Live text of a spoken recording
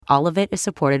All of it is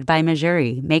supported by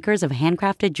Missouri, makers of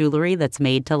handcrafted jewelry that's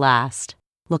made to last.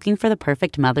 Looking for the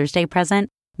perfect Mother's Day present?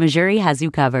 Missouri has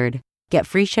you covered. Get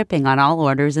free shipping on all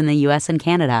orders in the U.S. and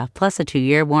Canada, plus a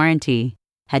 2-year warranty.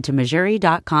 Head to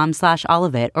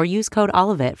Missouri.com/allofit or use code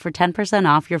allofit for 10%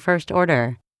 off your first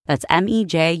order. That's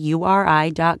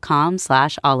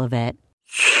MEJURI.com/allofit.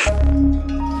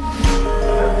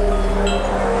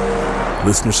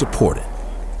 Listener supported.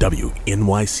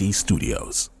 WNYC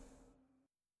Studios.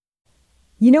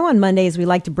 You know, on Mondays, we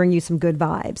like to bring you some good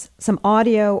vibes, some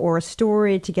audio or a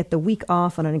story to get the week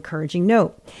off on an encouraging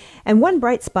note. And one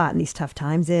bright spot in these tough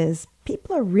times is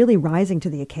people are really rising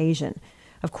to the occasion.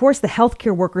 Of course, the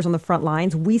healthcare workers on the front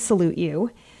lines, we salute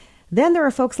you. Then there are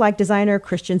folks like designer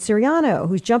Christian Siriano,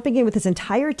 who's jumping in with his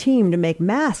entire team to make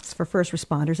masks for first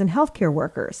responders and healthcare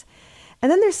workers.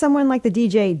 And then there's someone like the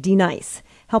DJ D-Nice,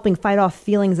 helping fight off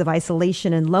feelings of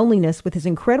isolation and loneliness with his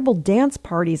incredible dance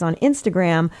parties on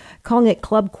Instagram, calling it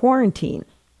Club Quarantine.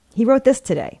 He wrote this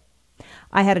today.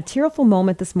 I had a tearful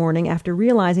moment this morning after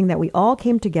realizing that we all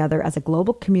came together as a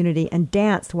global community and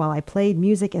danced while I played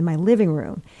music in my living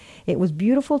room. It was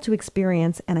beautiful to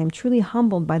experience, and I'm truly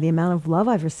humbled by the amount of love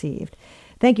I've received.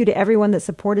 Thank you to everyone that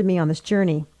supported me on this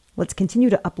journey. Let's continue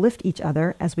to uplift each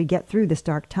other as we get through this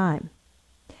dark time.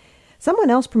 Someone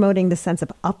else promoting this sense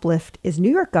of uplift is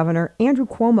New York Governor Andrew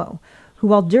Cuomo, who,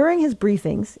 while during his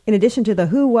briefings, in addition to the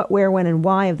who, what, where, when, and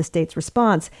why of the state's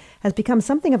response, has become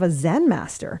something of a Zen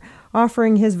master,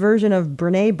 offering his version of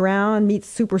Brene Brown meets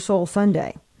Super Soul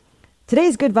Sunday.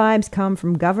 Today's good vibes come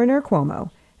from Governor Cuomo,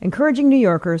 encouraging New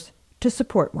Yorkers to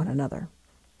support one another.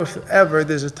 If ever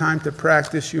there's a time to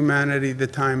practice humanity, the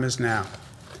time is now.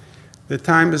 The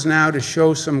time is now to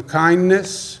show some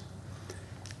kindness,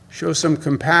 show some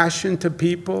compassion to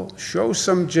people, show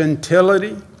some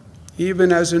gentility, even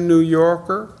as a New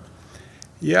Yorker.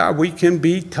 Yeah, we can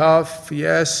be tough.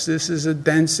 Yes, this is a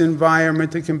dense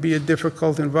environment. It can be a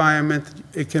difficult environment.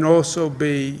 It can also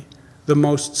be the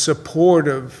most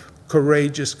supportive,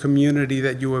 courageous community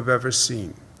that you have ever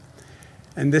seen.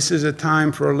 And this is a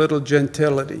time for a little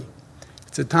gentility.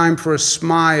 It's a time for a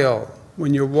smile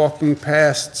when you're walking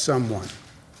past someone.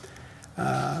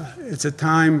 It's a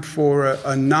time for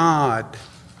a nod.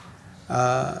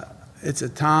 It's a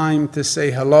time to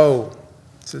say hello.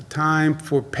 It's a time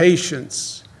for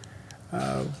patience.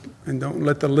 And don't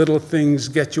let the little things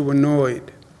get you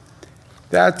annoyed.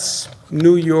 That's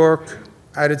New York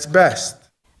at its best.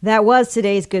 That was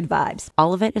today's Good Vibes.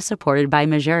 All of it is supported by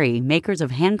Missouri, makers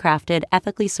of handcrafted,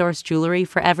 ethically sourced jewelry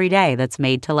for every day that's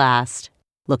made to last.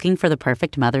 Looking for the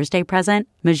perfect Mother's Day present?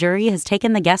 Missouri has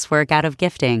taken the guesswork out of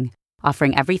gifting,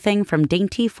 offering everything from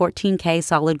dainty 14K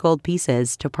solid gold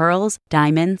pieces to pearls,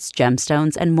 diamonds,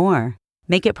 gemstones, and more.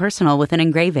 Make it personal with an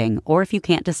engraving, or if you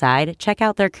can't decide, check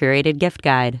out their curated gift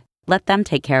guide. Let them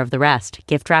take care of the rest,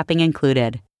 gift wrapping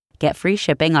included. Get free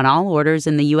shipping on all orders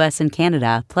in the U.S. and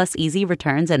Canada, plus easy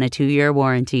returns and a 2-year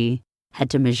warranty.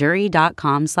 Head to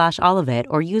Missouri.com/allofit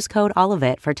or use code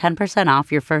allofit for 10%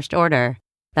 off your first order.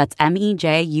 That's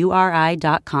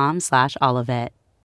MEJURI.com/allofit.